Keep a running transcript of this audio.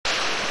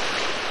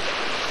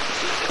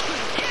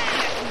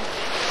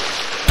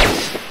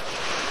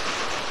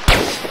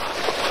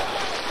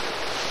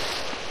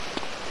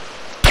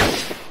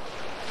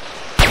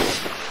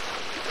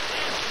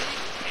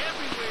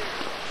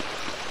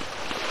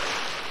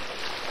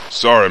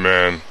Sorry,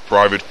 man.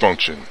 Private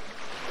function.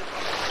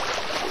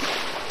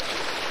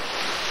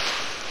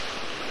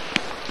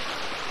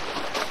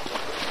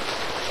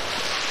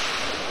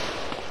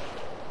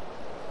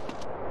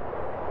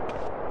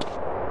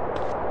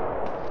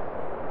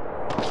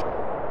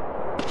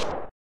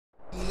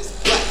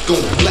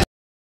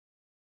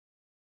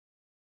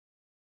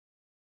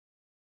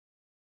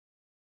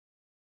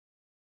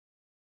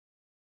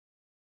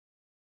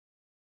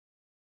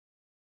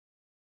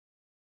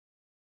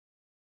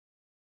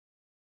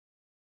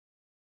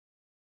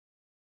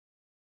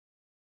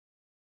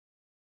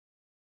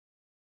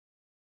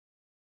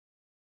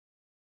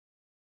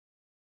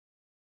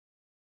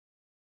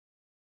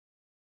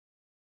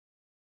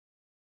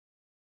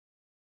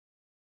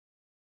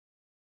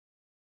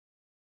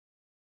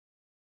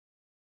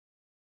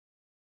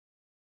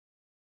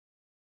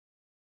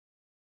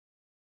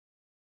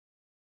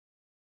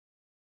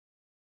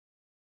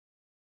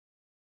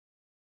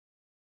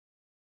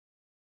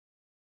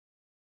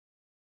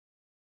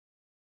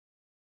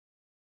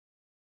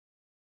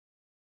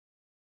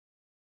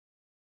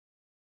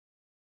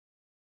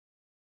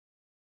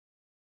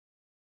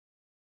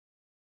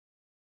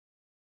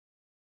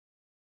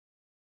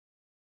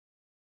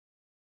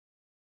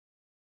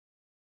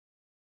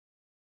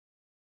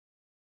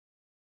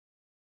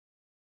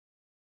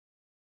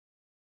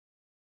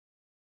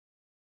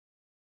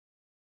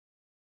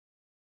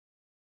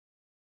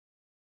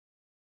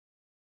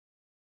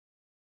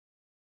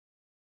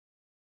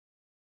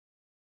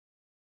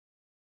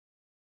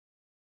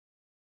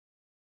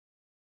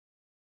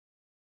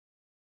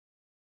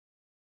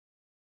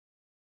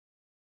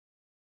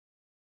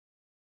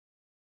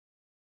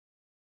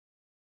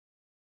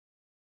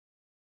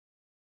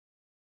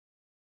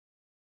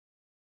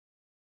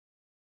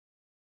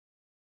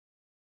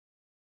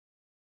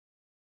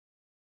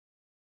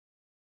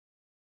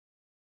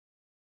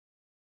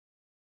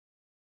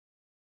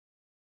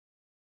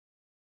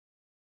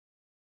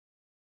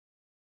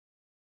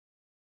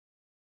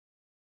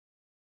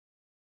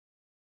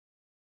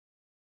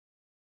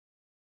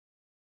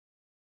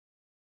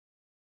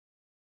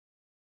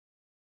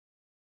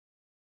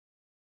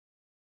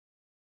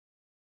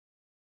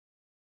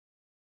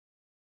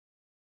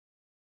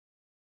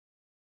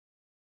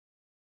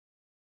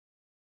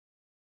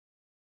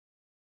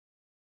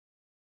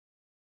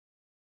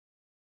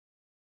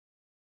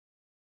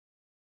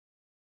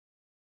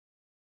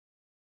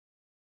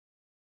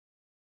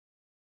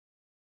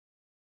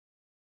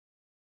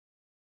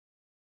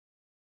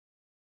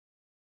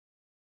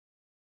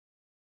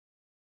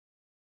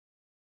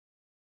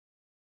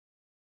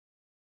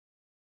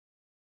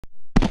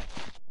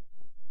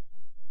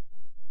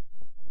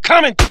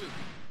 Coming!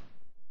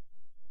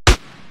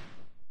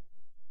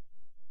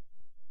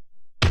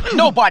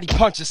 Nobody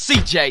punches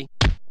CJ.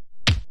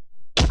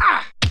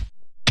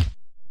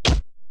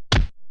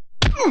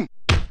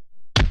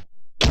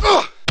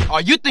 Oh,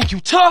 you think you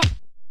tough?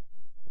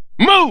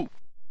 Move!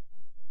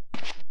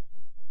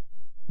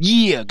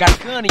 Yeah, got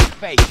a gun in your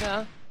face,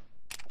 huh?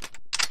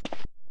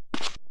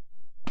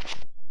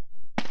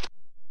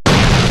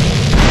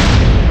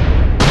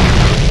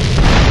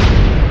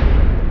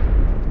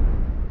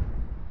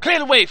 Clear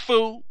the way,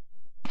 fool.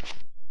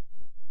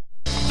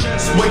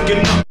 Just waking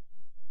up,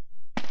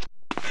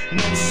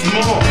 no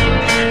small.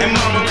 And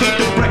mama cooked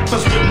the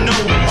breakfast with no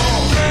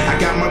oil. I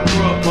got my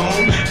grub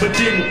on, but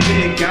didn't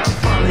dig out.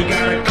 Finally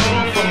got a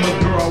call from a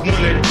girl I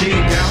wanna dig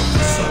out.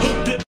 So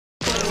hooked it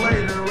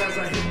later as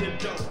I hit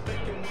the dope.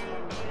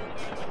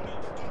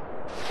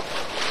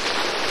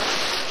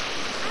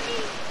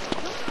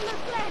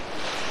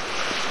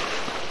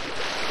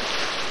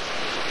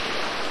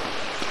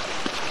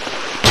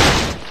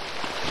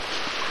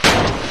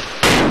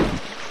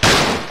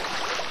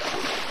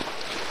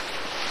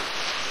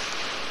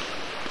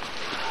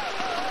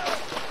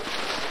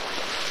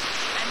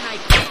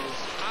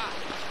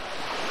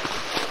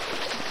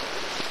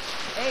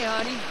 Hey,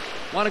 honey,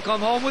 wanna come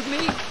home with me?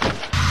 Hey,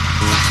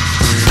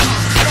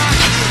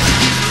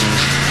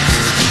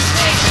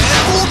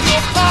 move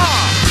your car!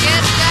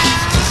 Get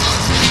down!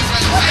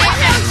 What the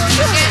hell you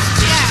doing?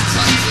 Get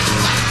down!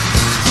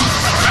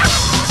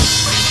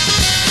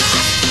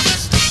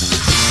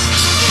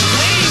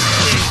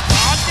 Wasted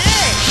all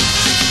day!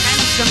 And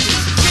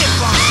something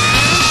stiff on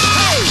man!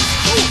 Hey!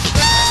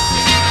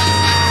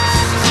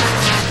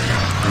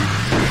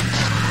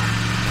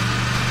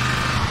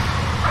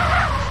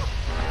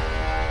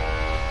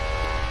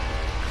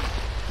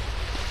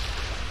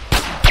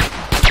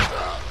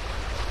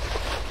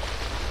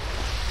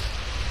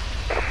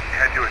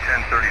 Head to a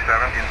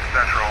 1037 in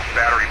Central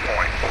Battery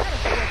Point.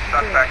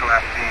 Suspect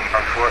last seen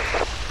on foot.